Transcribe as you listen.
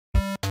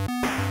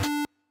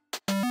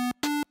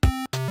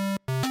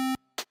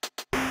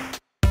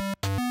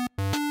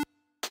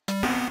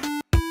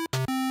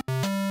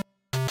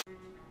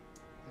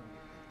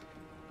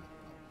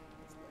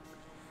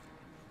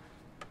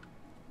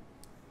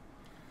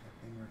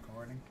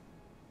Recording.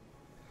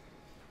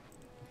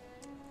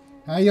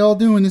 How y'all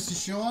doing? This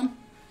is Sean,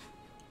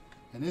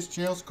 and this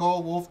channel's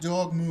called Wolf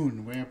Dog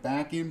Moon. We're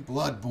back in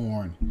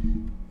Bloodborne,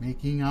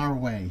 making our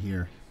way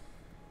here.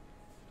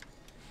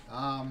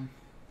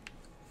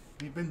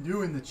 We've been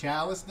doing the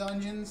Chalice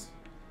dungeons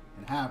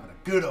and having a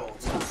good old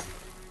time.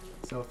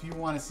 So if you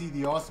want to see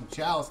the awesome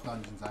Chalice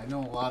dungeons, I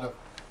know a lot of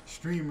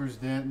streamers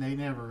they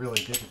never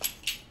really did it.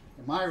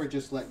 And Myra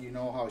just let you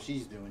know how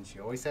she's doing.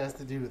 She always has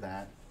to do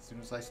that as soon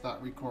as I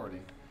start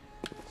recording.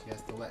 She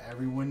has to let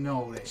everyone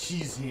know that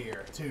she's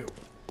here too.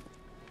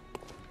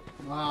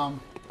 Yeah,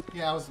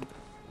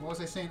 what was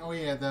I saying? Oh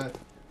yeah, a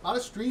lot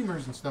of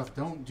streamers and stuff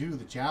don't do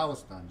the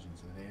Chalice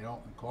dungeons, and they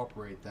don't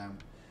incorporate them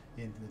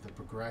into the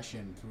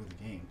progression through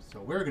the game. So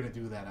we're gonna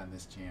do that on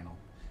this channel,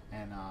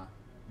 and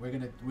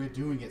we're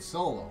doing it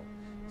solo.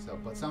 So,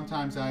 but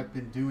sometimes I've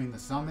been doing the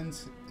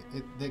summons.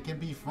 They can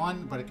be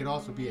fun, but it can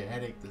also be a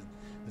headache.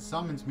 The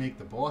summons make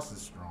the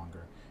bosses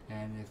stronger,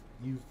 and if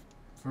you're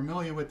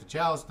familiar with the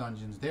Chalice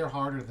dungeons, they're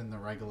harder than the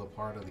regular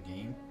part of the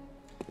game.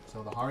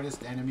 So the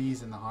hardest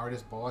enemies and the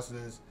hardest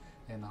bosses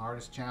and the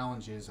hardest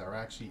challenges are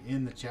actually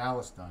in the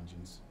Chalice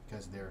dungeons,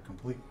 because they're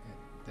complete.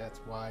 That's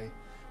why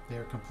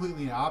they're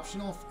completely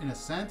optional in a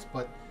sense,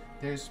 but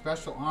there's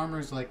special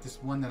armors like this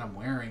one that I'm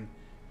wearing.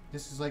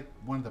 This is like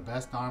one of the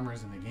best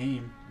armors in the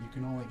game. You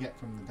can only get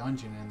from the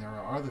dungeon, and there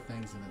are other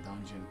things in the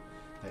dungeon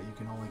that you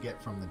can only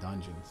get from the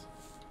dungeons.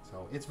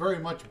 So it's very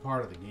much a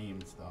part of the game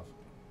and stuff.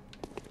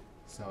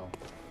 So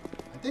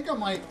I think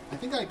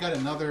I got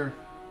another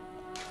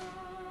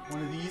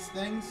one of these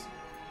things.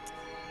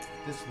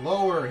 This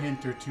lower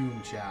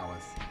Hintertomb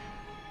Chalice,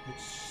 which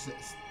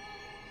says,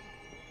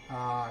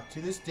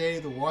 to this day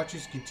the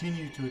Watchers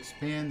continue to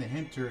expand the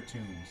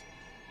Hintertombs,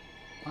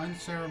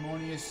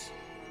 unceremonious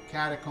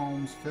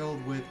catacombs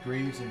filled with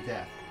graves and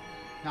death.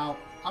 Now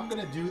I'm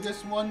gonna do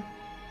this one,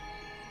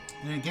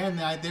 and again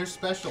there's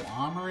special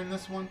armor in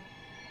this one.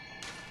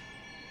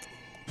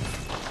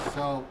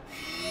 So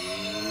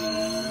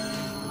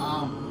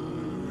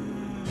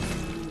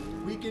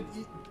we could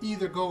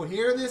either go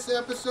here this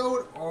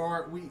episode,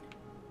 or we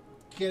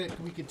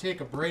could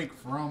take a break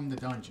from the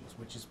dungeons,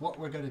 which is what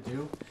we're gonna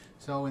do.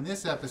 So in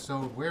this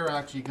episode, we're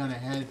actually gonna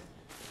head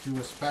to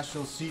a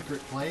special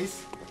secret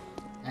place,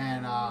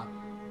 and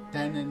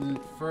then in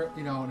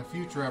a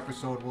future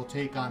episode, we'll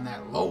take on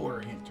that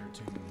lower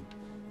Hintertomb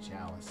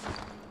Chalice.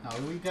 Now,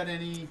 do we got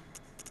any?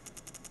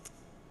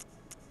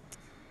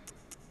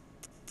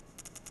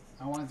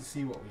 I wanted to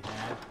see what we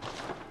had.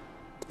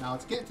 Now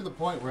it's getting to the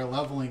point where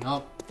leveling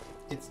up,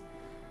 it's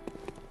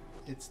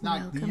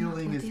not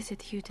yielding as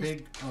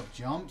big of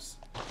jumps.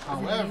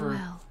 However,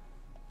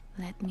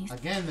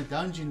 again, the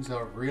dungeons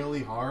are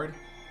really hard,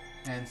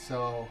 and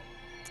so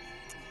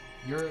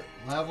your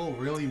level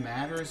really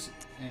matters,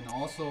 and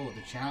also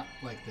the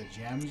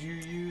gems you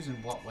use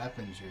and what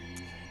weapons you're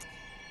using.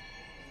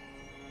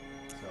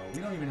 So we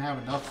don't even have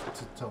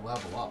enough to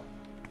level up.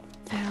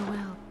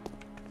 Farewell.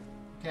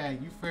 Okay,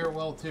 you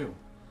farewell too.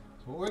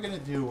 So what we're gonna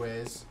do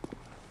is,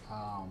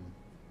 on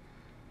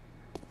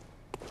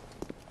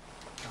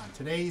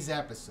today's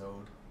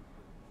episode,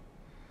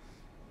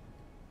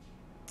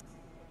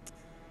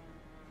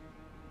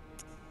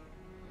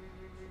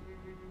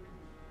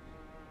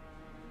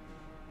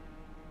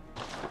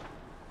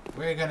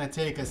 we're gonna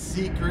take a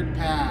secret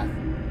path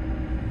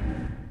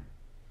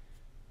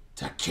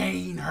to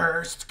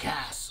Canehurst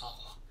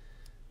Castle.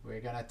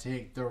 We're gonna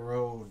take the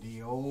road,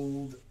 the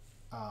old,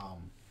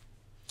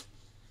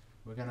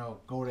 we're gonna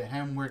go to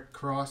Hemwick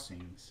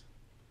Crossings,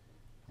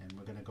 and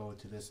we're gonna go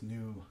to this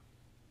new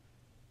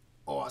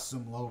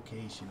awesome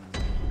location in the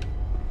game.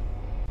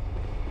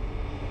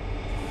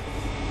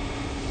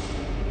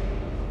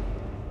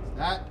 So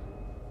that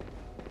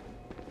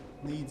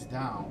leads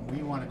down.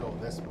 We want to go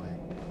this way.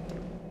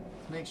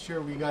 Let's make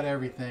sure we got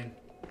everything.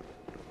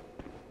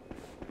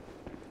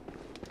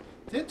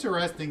 It's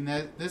interesting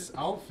that this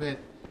outfit,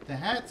 the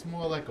hat's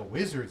more like a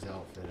wizard's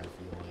outfit, I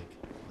feel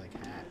like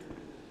hat.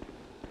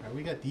 Alright,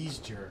 we got these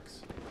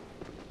jerks.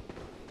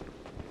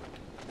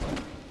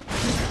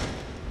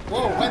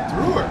 Whoa, went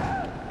through her!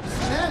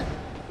 See that?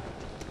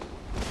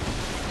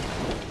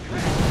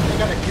 They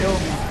gotta kill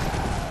me,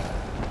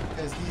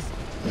 because these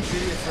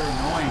idiots are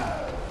annoying.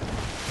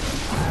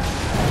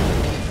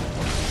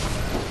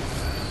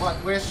 But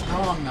we're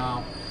strong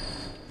now,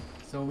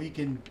 so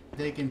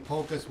they can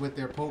poke us with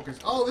their pokers.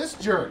 Oh, this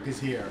jerk is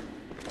here.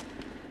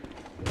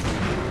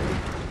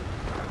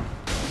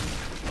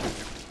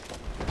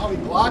 Oh, he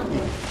blocked me.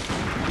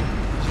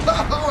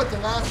 Oh, at the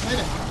last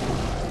minute.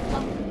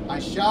 I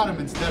shot him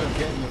instead of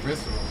getting the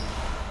visceral.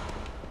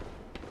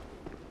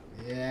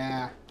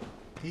 Yeah.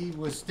 He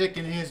was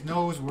sticking his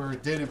nose where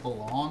it didn't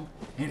belong,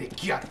 and it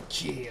got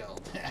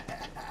killed.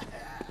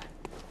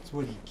 That's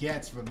what he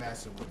gets for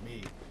messing with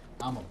me.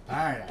 I'm a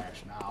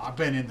badass now. I've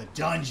been in the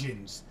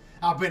dungeons.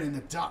 I've been in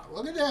the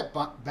Look at that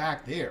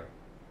back there.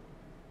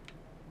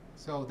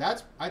 So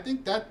I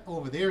think that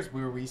over there is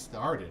where we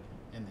started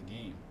in the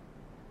game.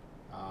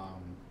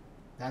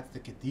 That's the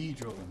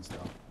cathedral and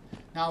stuff.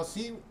 Now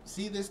see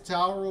this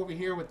tower over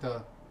here with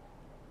the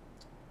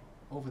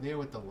over there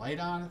with the light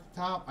on at the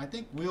top. I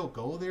think we'll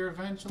go there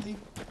eventually.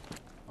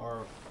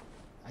 Or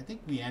I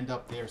think we end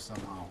up there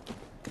somehow.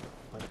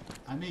 But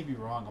I may be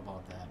wrong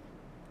about that.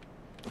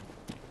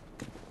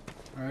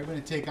 Alright, we're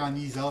going to take on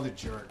these other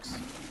jerks.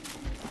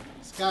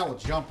 This guy will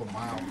jump a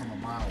mile from a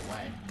mile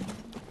away.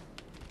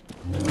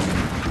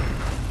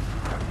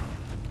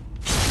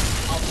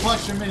 I'll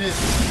punch him in his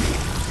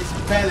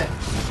belly.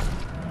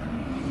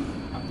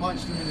 I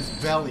punched him in his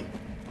belly.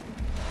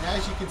 And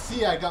as you can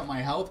see, I got my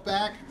health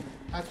back.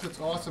 That's what's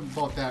awesome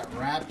about that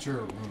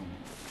Rapture room.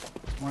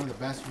 It's one of the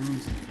best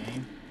rooms in the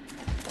game.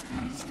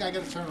 This guy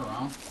got to turn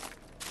around.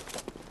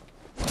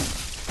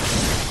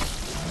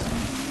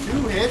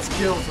 2 hits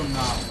kills him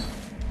now.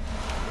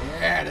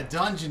 Yeah, the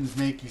dungeons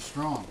make you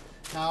strong.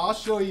 Now, I'll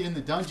show you in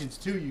the dungeons,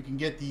 too. You can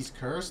get these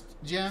cursed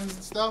gems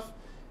and stuff.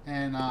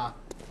 And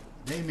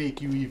they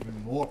make you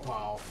even more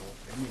powerful.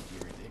 They make you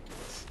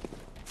ridiculous.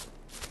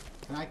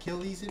 Can I kill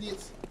these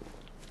idiots?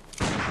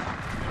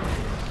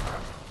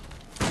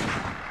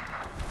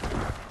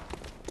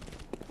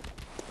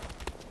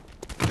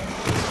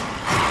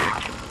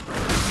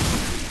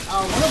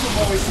 One of them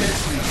always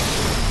hits me.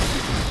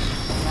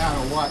 No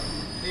matter what.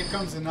 Here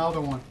comes another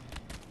one.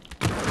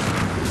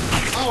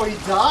 Oh, he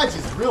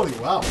dodges really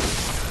well.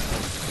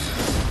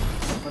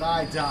 But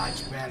I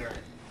dodge better.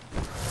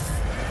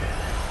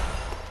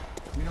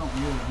 We don't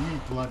really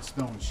need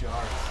bloodstone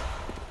shards.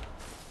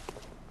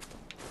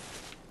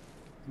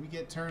 Did we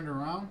get turned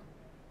around?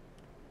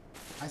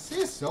 I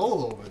see a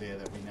soul over there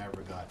that we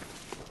never got.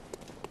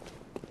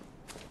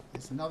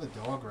 There's another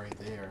dog right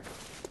there.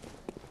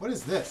 What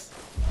is this?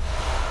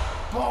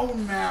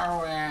 Bone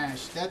marrow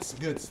ash. That's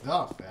good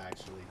stuff,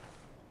 actually.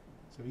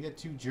 So we got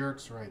 2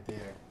 jerks right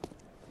there.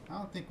 I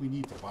don't think we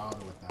need to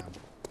bother with them.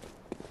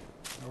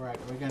 Alright,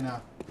 we're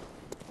gonna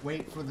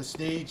wait for the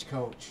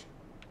stagecoach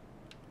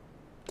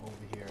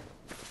over here.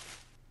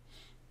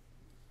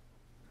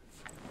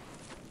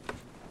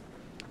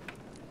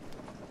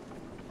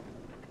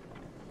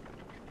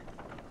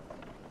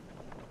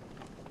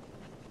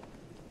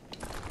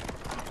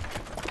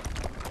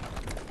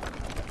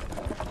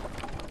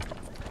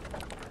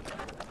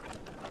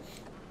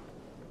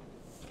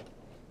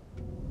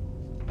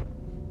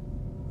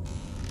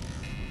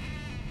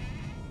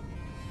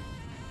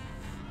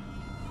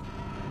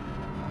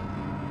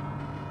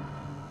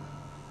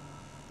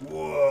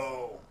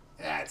 Whoa,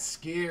 that's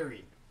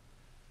scary.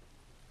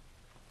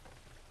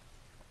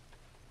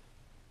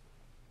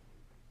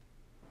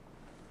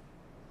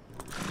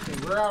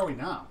 Okay, where are we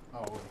now?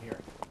 Oh, over here.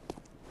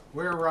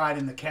 We're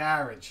riding the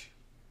carriage.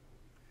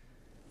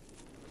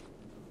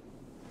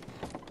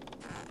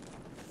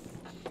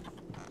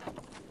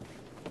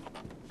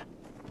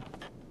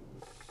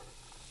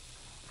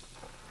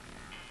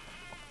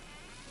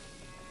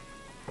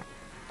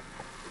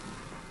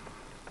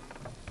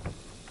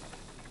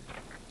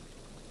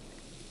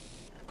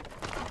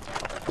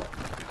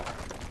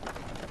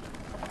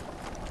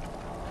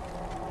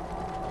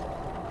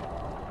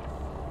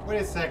 Wait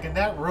a second,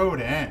 that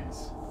road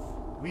ends.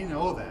 We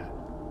know that.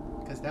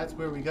 Because that's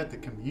where we got the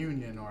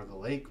communion or the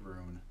lake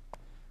rune.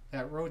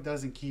 That road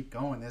doesn't keep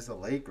going. There's a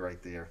lake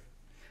right there.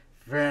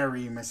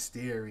 Very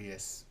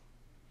mysterious.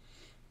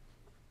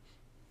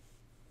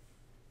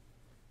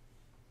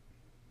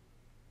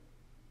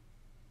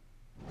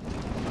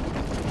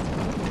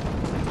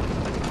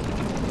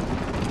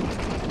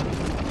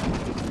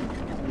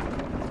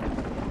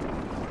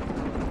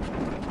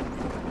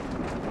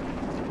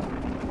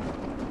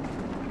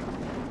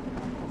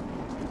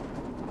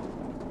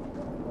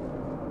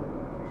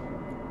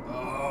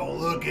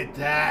 Look at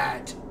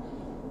that!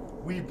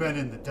 We've been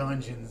in the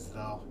dungeons,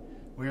 though.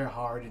 We're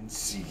hardened,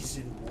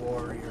 seasoned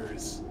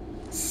warriors.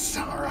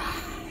 Samurai!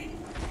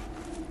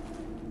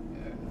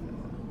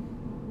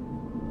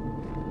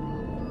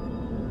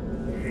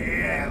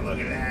 Yeah, look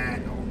at that!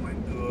 Oh my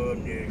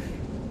goodness!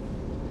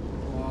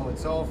 Oh,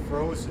 it's all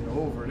frozen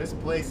over. This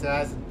place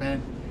hasn't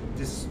been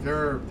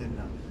disturbed in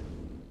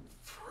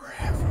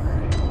forever.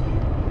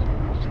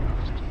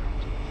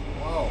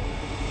 Whoa.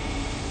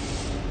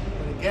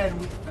 But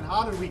again,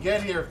 how did we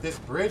get here if this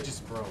bridge is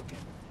broken?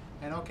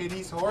 And okay,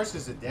 these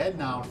horses are dead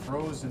now and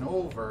frozen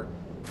over.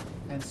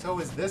 And so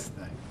is this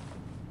thing.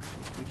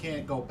 We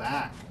can't go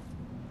back.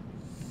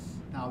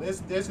 Now,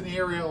 there's an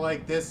area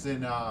like this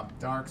in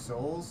Dark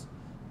Souls.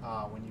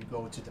 When you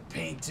go to the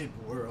painted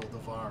world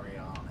of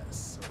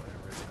Arianis, or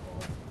whatever it's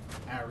called.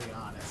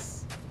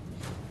 Arianis.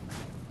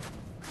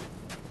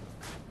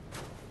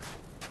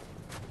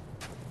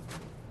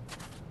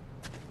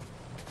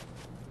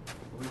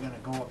 We're gonna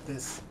go up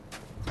this.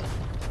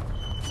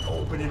 It's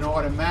opening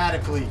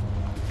automatically.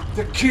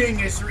 The king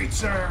has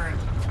returned!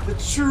 The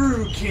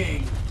true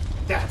king!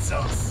 That's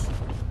us!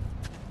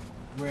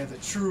 We're the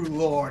true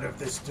lord of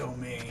this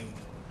domain.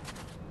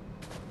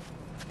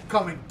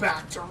 Coming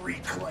back to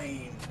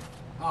reclaim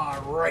our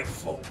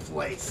rightful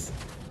place.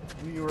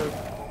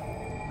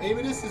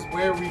 Maybe this is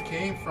where we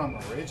came from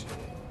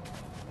originally.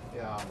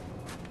 Yeah.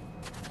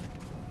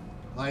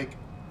 Like,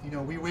 you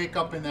know, we wake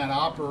up in that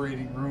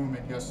operating room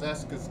at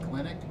Yoseska's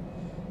clinic,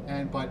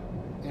 but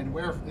and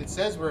it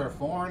says we're a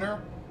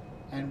foreigner,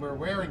 and we're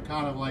wearing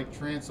kind of like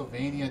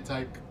Transylvania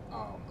type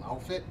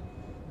outfit.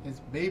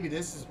 Maybe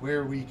this is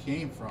where we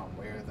came from,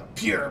 where the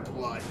pure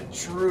blood, the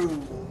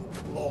true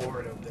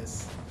lord of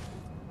this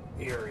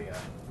area,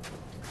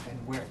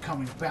 and we're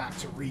coming back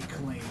to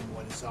reclaim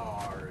what is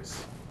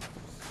ours.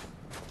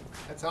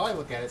 That's how I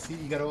look at it. See,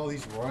 you got all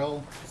these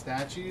royal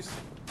statues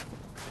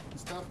and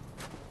stuff.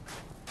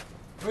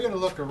 We're gonna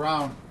look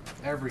around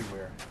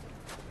everywhere.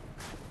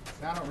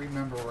 I don't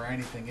remember where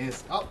anything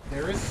is. Oh,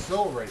 there is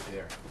soul right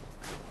there.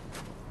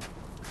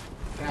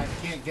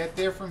 Can't get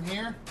there from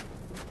here?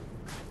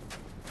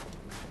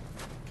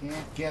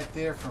 Can't get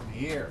there from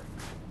here.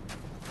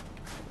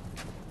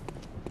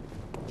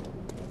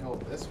 Go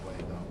this way,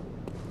 though.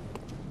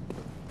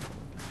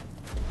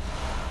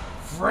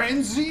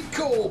 Frenzy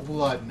Cold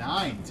Blood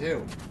 9,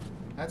 too.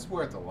 That's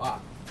worth a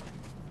lot.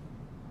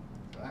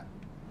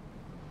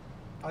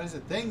 Oh, there's a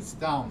things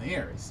down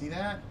there. You see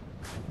that?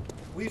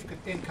 We've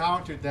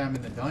encountered them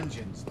in the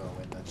dungeons, though,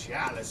 in the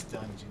Chalice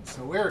dungeons,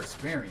 so we're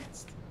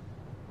experienced.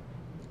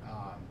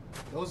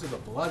 Those are the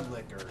blood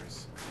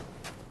lickers.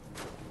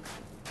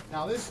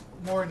 Now, there's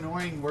more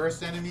annoying,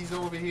 worse enemies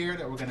over here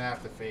that we're going to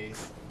have to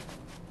face.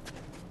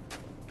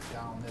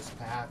 Down this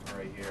path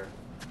right here.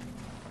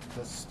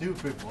 The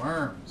stupid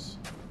worms.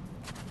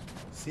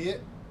 See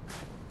it?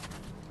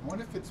 I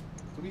wonder if it's...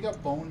 Do we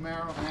got bone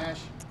marrow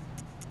ash?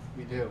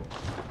 We do.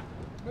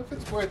 I wonder if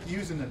it's worth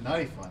using a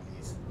knife on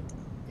these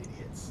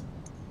idiots.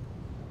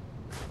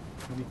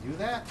 Can we do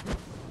that?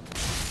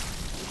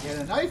 Yeah,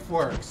 the knife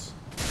works.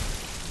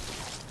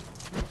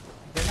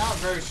 They're not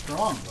very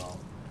strong, though.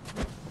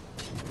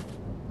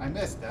 I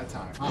missed that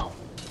time. How?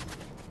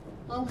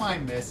 How am I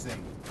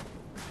missing?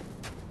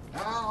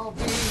 I'll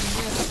be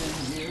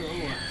missing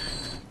you.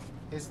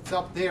 It's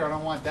up there. I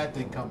don't want that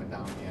thing coming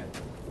down yet.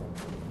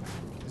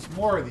 There's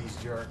more of these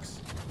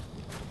jerks.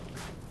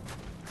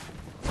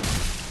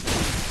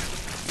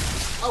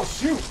 Oh,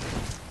 shoot!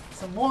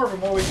 Some more of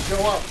them always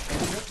show up,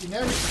 and you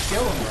never can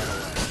kill them right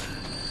away.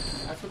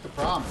 That's what the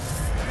problem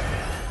is.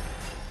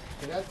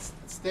 Okay, that's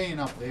staying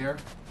up there.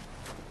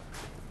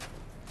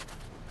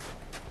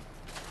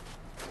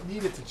 I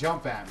need it to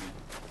jump at me.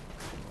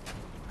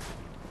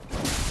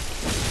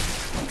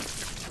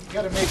 You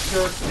gotta make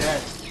sure it's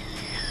dead.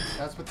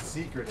 That's what the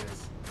secret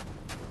is.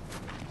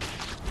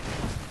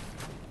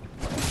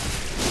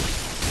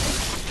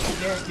 You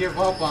can't give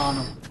up on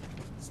them.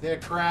 They're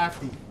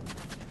crafty.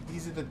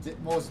 These are the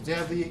most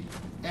deadly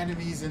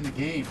enemies in the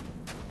game.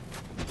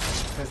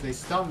 Because they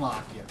stun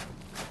lock you.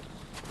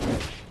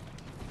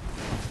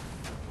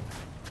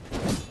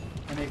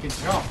 And they can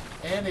jump.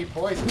 And they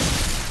poison.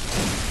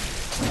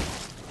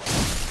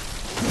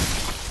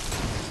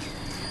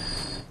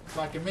 If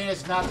I can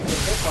manage not to get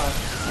hit by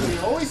them. He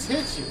always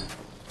hits you.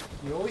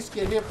 You always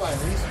get hit by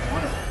at least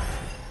one of them.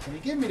 And he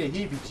give me the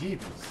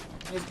heebie-jeebies.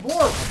 There's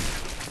more of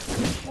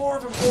them. More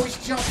of them always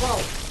jump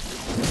out.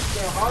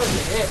 They're hard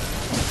to hit.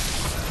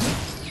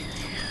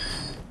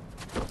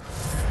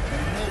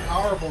 And they make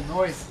horrible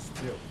noises,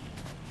 too.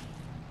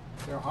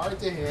 They're hard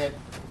to hit.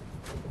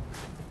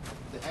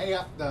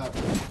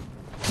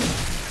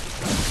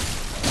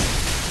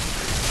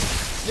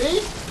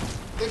 See?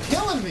 They're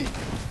killing me.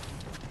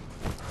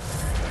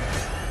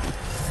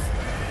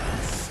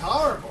 It's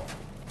horrible.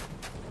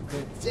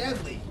 They're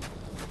deadly.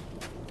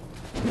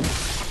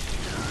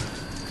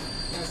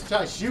 Let's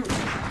try shooting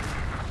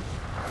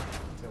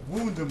to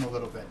wound them a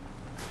little bit.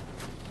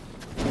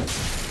 I'm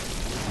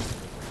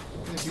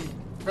going to be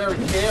very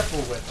careful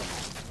with them.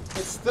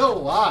 It's still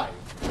alive.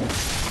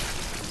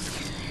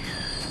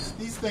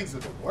 These things are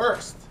the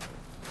worst.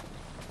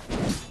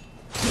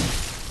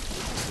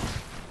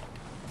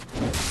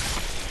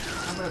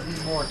 I'm going to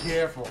be more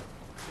careful.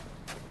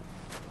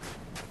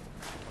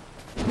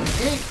 I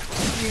hate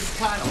these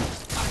kind of...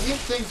 I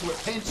hate things with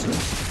pinchers.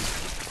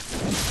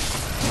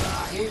 I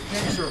hate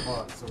pincher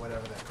bugs, or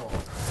whatever they're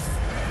called.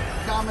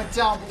 Comment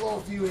down below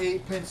if you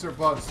hate pincher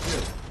bugs,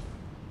 too.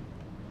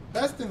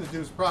 Best thing to do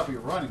is probably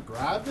run and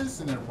grab this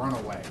and then run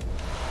away.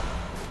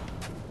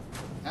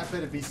 That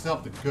better be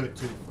something good,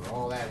 too, for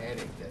all that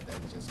headache that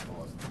just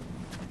caused.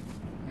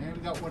 And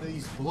we got one of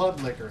these blood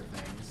licker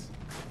things.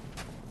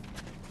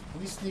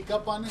 Can we sneak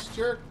up on this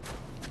jerk?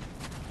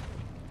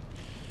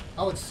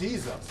 Oh, it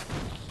sees us.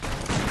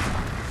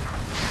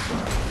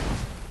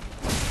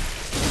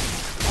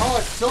 Oh,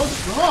 it's so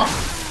strong.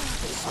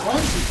 It's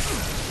spongy.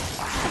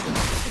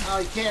 Oh,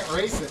 you can't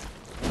race it.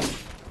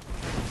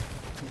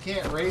 You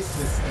can't race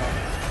this stuff.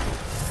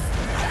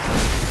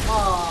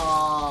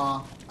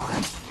 Aww.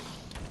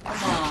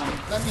 Come on,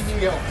 let me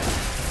heal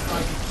so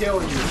I can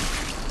kill you.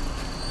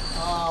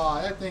 Oh,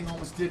 that thing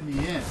almost did me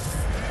in.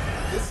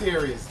 This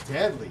area is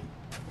deadly.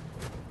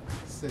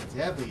 It's a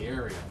deadly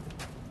area.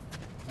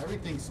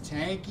 Everything's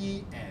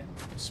tanky and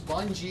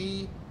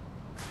spongy.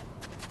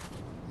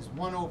 There's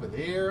one over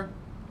there.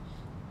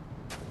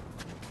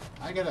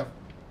 I gotta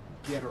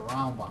get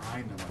around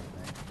behind them,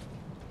 I think.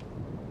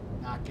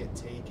 Not get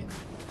taken.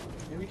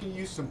 Maybe we can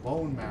use some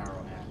bone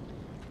marrow now.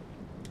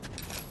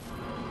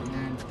 And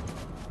then...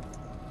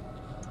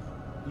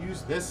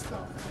 use this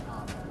stuff.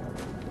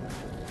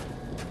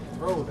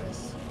 Throw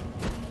this.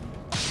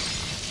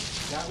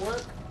 Does that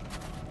work?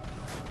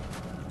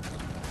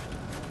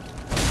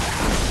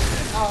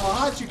 Oh,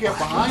 how'd you get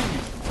behind me?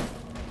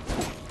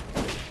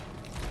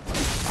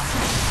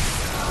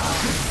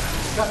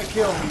 It's gonna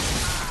kill me.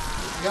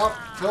 Yep,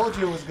 told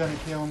you it was gonna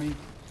kill me.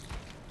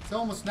 It's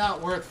almost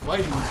not worth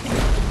fighting these things.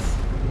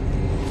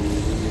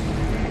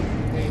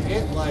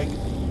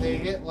 They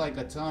hit like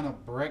a ton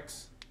of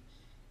bricks.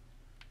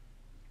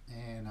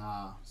 And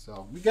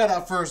so we got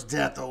our first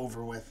death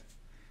over with.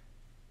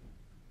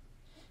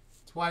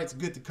 That's why it's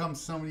good to come to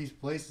some of these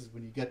places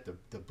when you get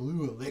the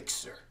blue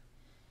elixir.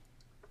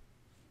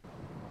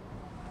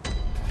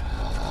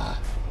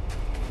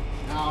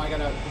 Now I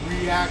gotta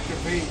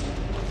reactivate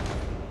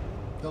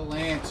the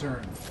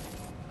lantern.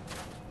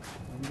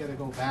 And we gotta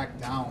go back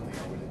down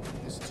there.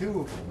 There's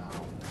two of them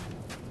now.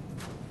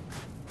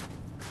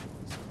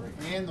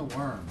 And the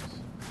worms.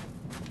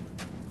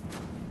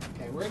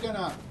 Okay, we're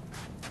gonna...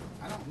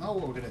 I don't know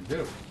what we're gonna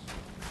do.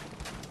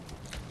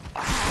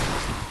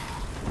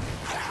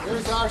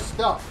 Where's our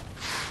stuff?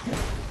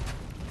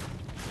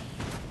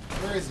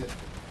 Where is it?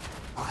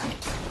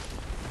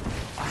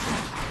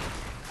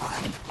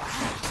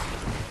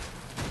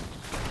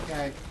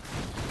 Okay.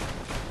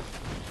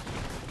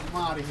 I'm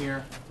out of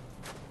here.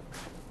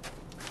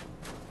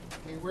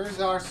 Okay, where's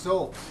our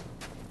souls?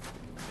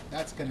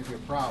 That's gonna be a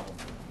problem.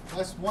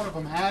 Unless one of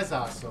them has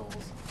our souls.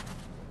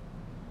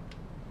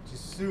 Which is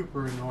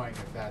super annoying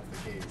if that's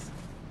the case.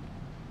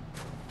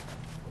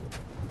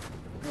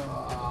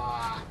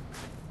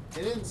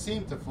 It didn't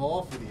seem to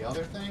fall for the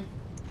other thing.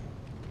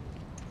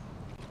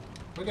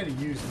 We're gonna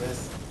use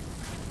this.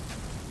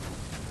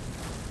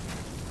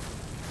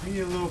 We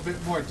need a little bit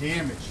more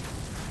damage.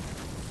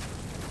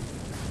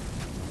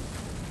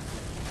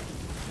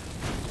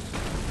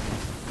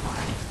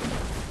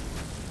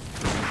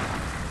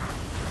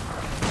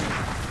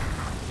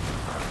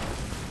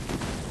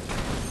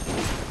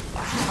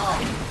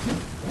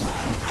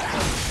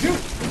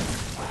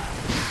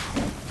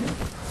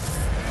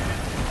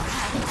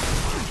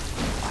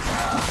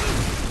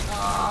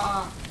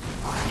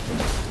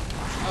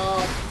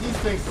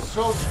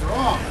 So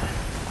strong.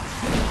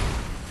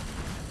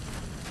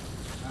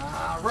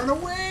 Run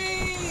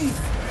away!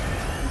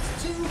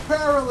 It's too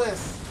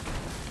perilous.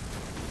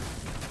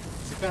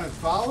 Is it gonna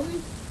follow me?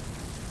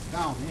 It's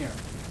down here.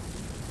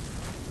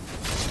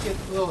 Let's get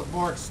a little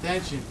more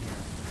extension here.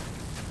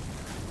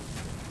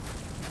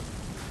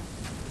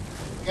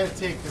 I gotta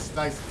take this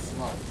nice and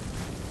slow.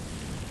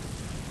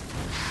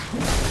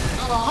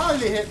 Oh, how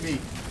did it hit me?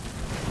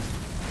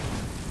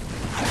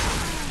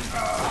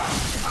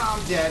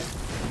 I'm dead.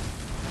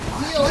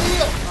 Heal,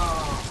 heal!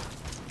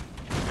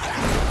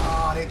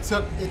 Oh, it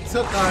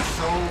took our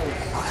souls.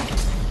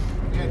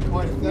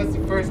 That's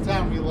the first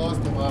time we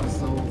lost a lot of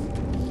souls.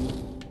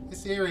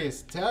 This area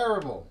is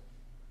terrible.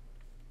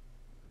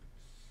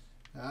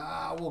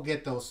 We'll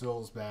get those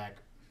souls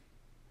back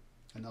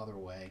another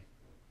way.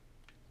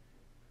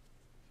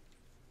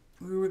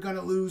 We were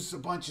gonna lose a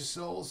bunch of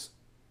souls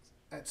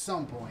at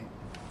some point.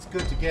 It's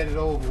good to get it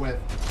over with.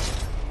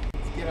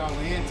 Let's get our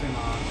lantern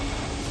on.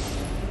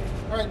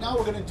 Alright, now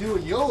we're going to do a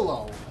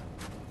YOLO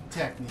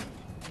technique.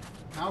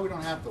 Now we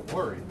don't have to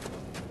worry.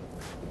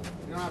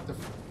 We don't have to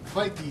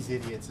fight these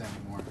idiots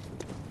anymore.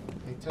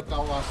 They took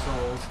all our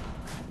souls.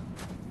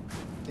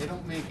 They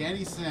don't make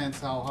any sense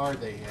how hard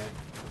they hit.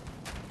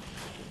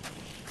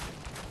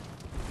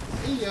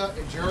 See ya,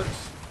 it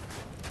jerks.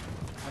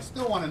 I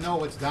still want to know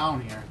what's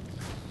down here.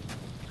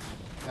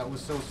 That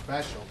was so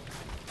special.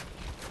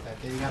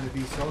 That they got to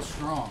be so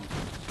strong.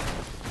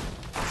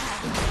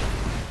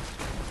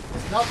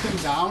 There's nothing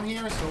down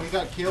here, so we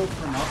got killed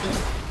for nothing.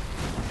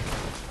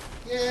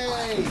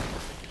 Yay!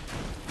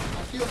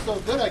 I feel so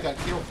good I got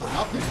killed for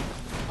nothing.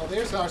 Oh,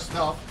 there's our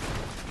stuff.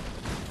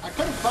 I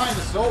couldn't find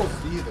the souls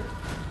either.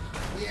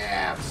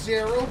 Yeah,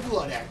 0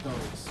 blood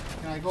echoes.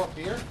 Can I go up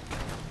here?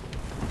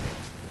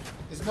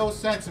 There's no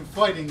sense in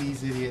fighting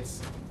these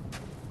idiots.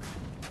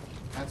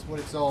 That's what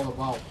it's all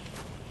about.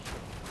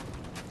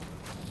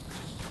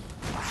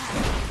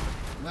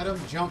 Let them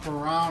jump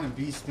around and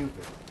be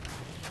stupid.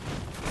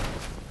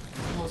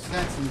 There's no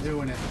sense in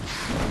doing it.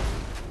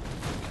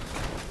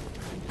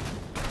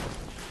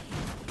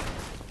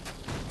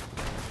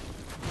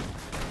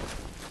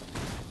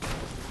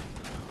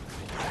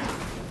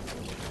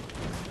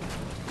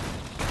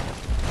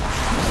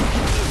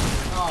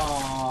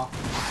 Oh.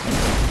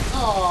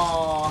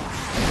 Oh.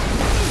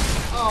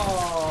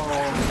 Oh.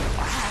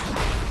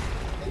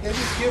 They're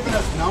just giving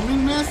us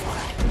numbing mist?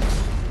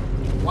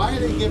 Why are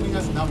they giving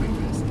us numbing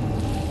mist?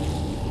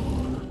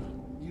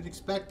 You'd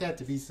expect that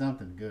to be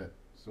something good.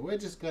 So we're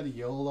just gonna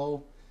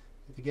YOLO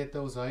to get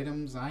those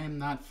items. I am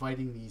not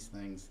fighting these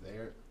things.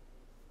 They're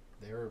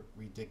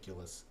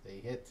ridiculous.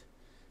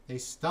 They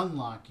stun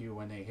lock you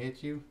when they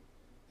hit you.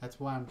 That's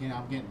why I'm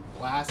getting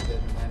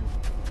blasted, and then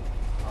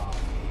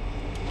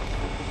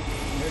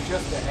they're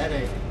just a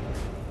headache.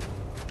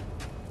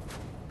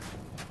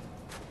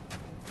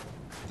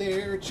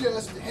 They're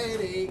just a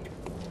headache.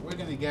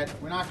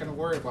 we're not gonna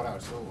worry about our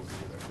souls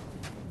either.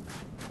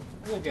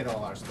 We'll get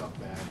all our stuff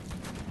back.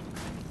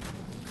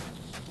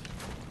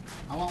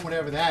 I want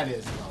whatever that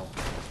is, though.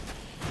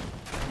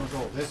 I'm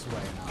gonna go this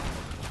way now.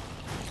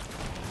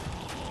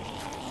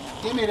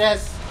 Give me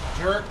this,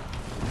 jerk.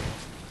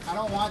 I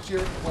don't want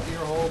what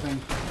you're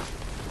holding.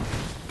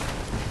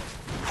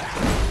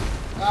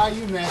 Ah,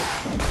 you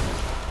missed.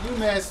 You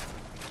missed.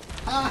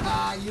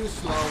 Haha, you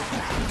slow.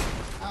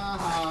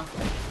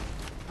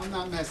 I'm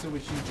not messing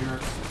with you,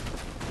 jerks.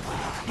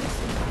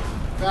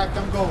 In fact,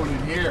 I'm going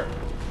in here.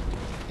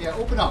 Yeah,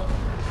 open up.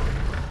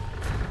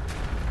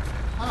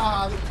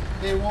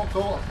 They won't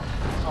go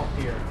up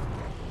here.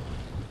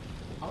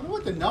 I wonder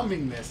what the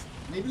numbing mist.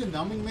 Maybe the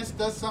numbing mist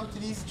does something to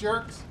these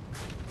jerks.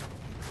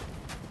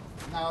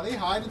 Now, are they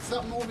hiding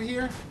something over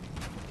here?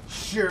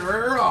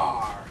 Sure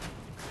are.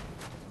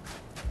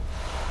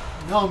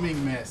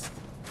 Numbing mist.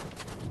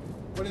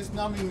 What is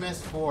numbing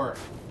mist for?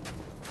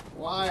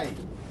 Why?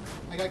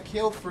 I got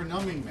killed for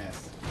numbing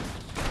mist.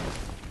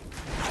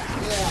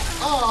 Yeah.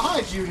 Oh,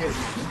 how'd you hit me?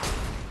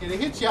 Yeah, they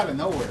hit you out of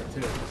nowhere,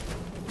 too.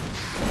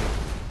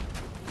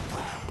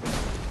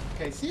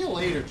 Okay, see you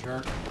later,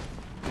 jerk.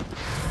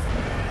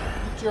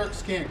 You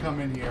jerks can't come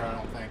in here, I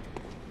don't think.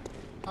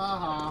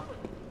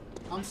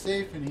 I'm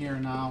safe in here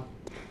now.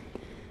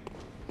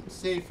 I'm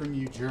safe from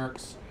you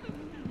jerks.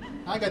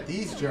 I got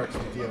these jerks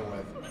to deal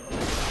with.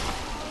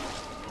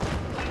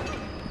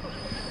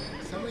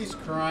 Somebody's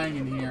crying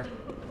in here.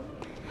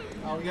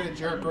 Oh, we got a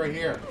jerk right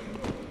here.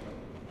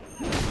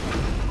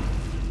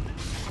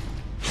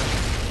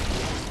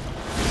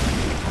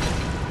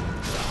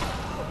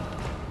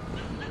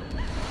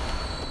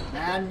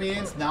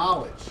 Madman's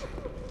knowledge.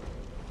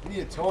 We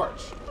need a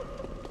torch.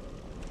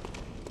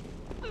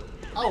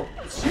 Oh,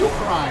 it's you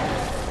crying.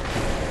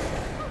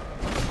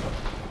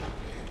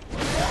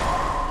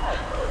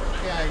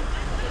 Okay,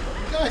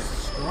 you guys are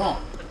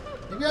strong.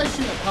 Maybe I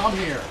shouldn't have come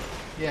here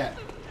yet.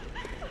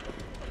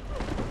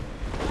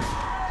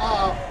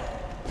 Uh-oh.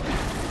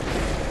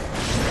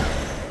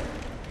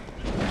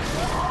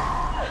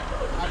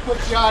 I put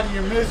you out of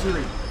your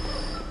misery.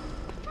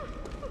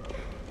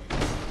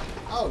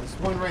 Oh, there's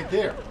one right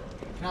there.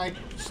 Can I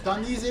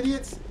stun these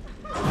idiots?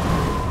 You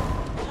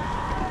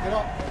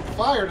know,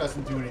 fire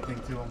doesn't do anything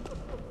to them.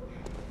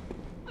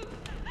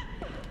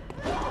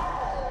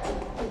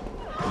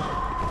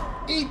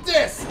 Eat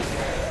this!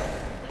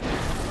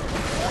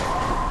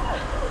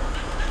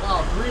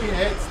 Wow, 3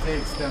 hits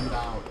takes them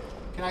down.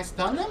 Can I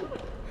stun them?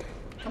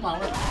 Come on,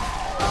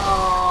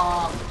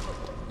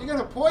 you're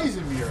gonna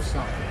poison me or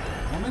something,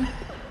 woman.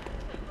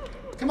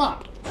 Come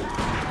on.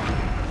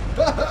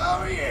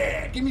 Oh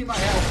yeah! Give me my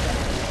health back.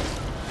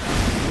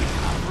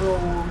 I'll throw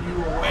you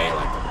away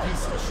like a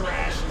piece of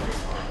trash.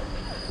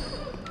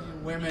 You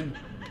women.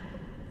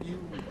 You...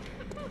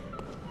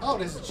 Oh,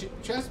 there's a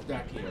chest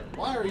back here.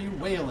 Why are you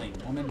wailing,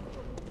 woman?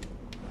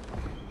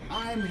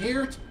 I'm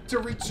here to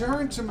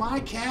return to my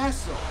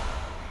castle.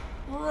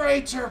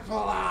 Rater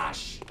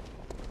Palash.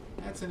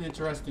 That's an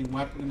interesting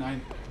weapon I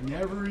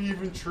never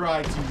even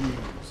tried to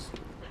use.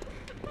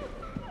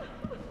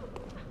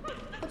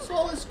 What's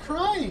all this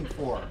crying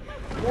for?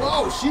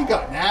 Whoa, she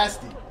got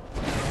nasty.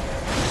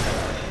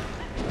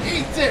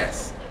 Eat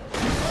this!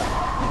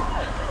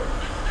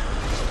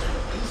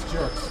 These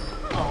jerks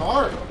are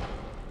hard.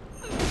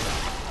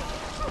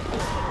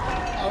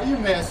 Oh, you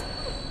missed.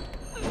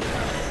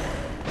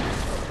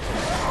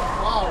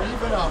 Wow,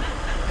 even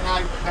can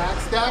I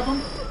backstab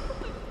him?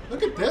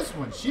 Look at this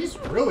one. She's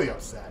really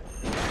upset.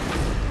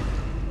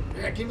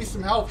 Yeah, give me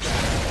some help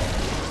back.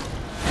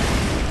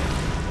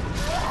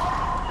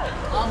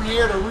 I'm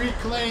here to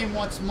reclaim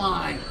what's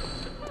mine.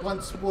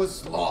 Once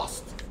was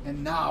lost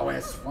and now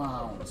is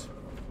found.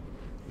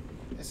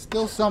 There's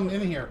still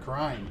something in here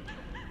crying.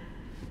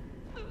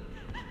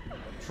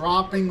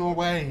 Tromping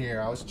away here.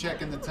 I was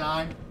checking the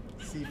time.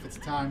 See if it's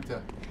time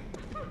to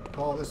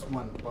call this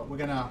one. But we're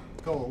gonna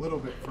go a little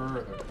bit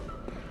further.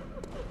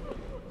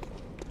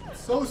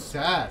 It's so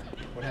sad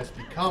what has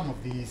become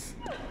of these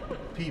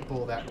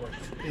people that were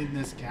in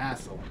this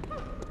castle.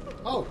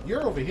 Oh,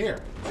 you're over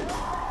here.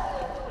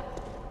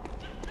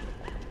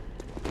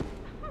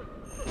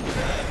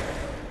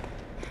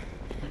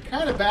 I'm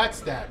kind of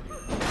backstab you. I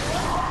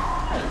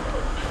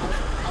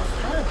was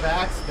trying to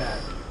backstab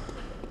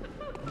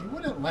you. You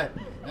wouldn't let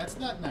me. That's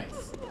not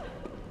nice.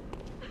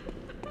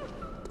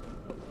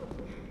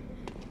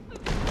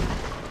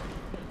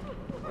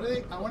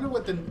 I wonder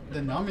what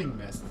the numbing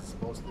mist is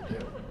supposed to do.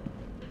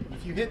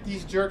 If you hit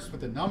these jerks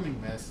with the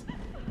numbing mist...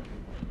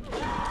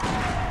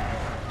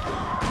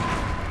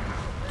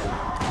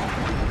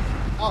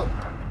 Oh.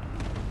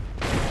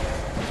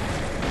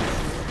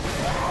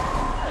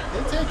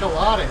 They take a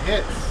lot of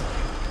hits.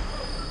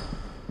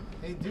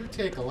 They do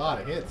take a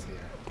lot of hits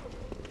here.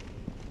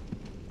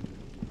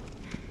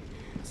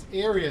 This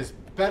area is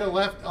better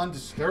left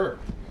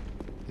undisturbed.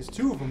 There's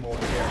 2 of them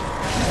over here.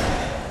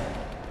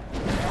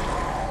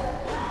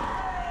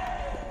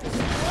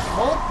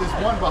 Oh, there's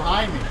one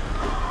behind me.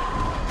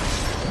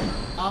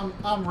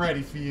 I'm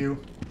ready for you.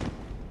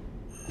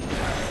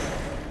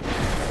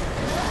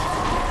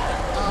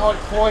 how it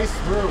poised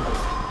through.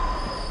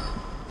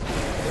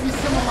 Give me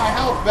some of my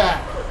health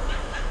back.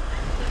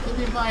 Give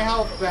me my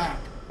health back.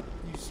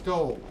 You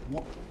stole.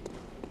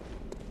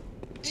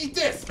 Eat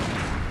this!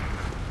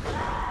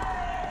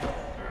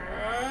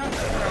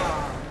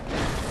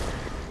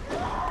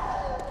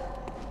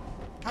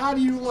 How do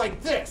you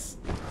like this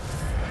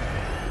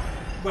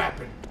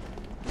weapon?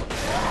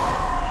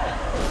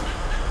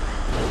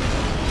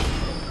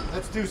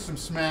 Let's do some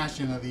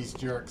smashing of these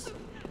jerks.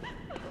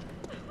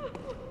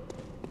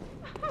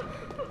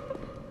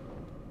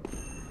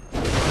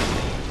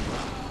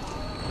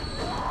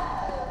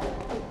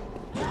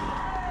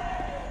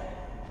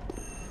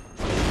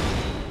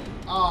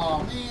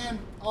 Oh man,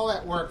 all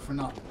that work for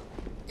nothing.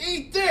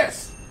 Eat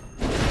this!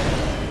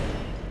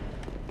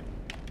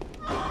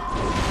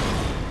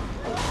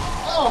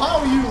 Oh, how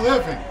are you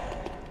living?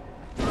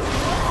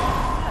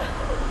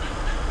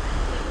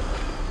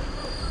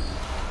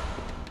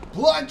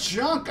 Blood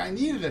chunk! I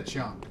needed a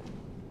chunk.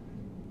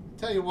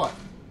 Tell you what.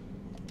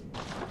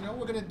 You know what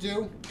we're gonna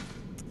do?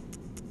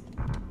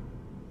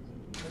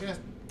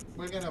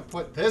 We're gonna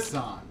put this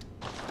on.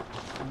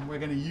 And we're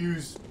gonna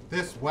use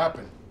this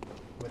weapon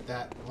with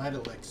that lead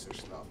elixir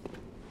stuff.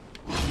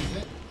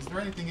 Is there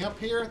anything up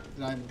here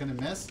that I'm gonna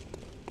miss?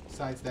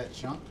 Besides that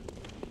chunk?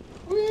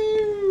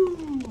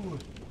 Woo!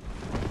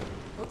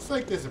 Looks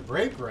like there's a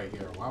break right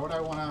here. Why would I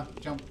want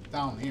to jump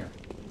down here?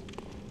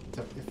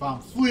 If I'm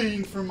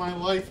fleeing for my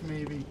life,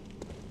 maybe.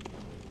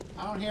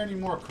 I don't hear any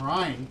more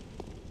crying.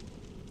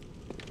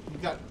 We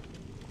got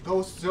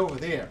ghosts over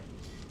there.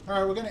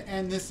 Alright, we're going to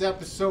end this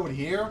episode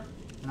here.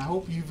 And I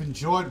hope you've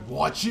enjoyed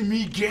watching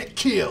me get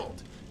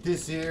killed.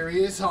 This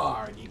area is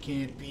hard. You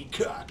can't be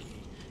cocky.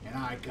 And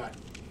I got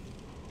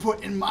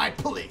put in my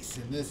place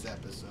in this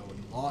episode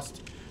and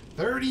lost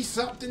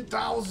 30-something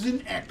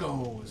thousand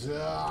echoes.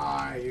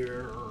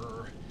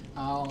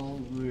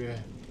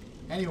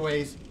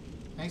 Anyways,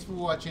 thanks for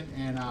watching,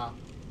 and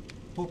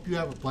hope you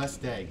have a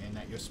blessed day and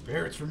that your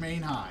spirits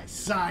remain high.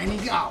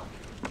 Signing out.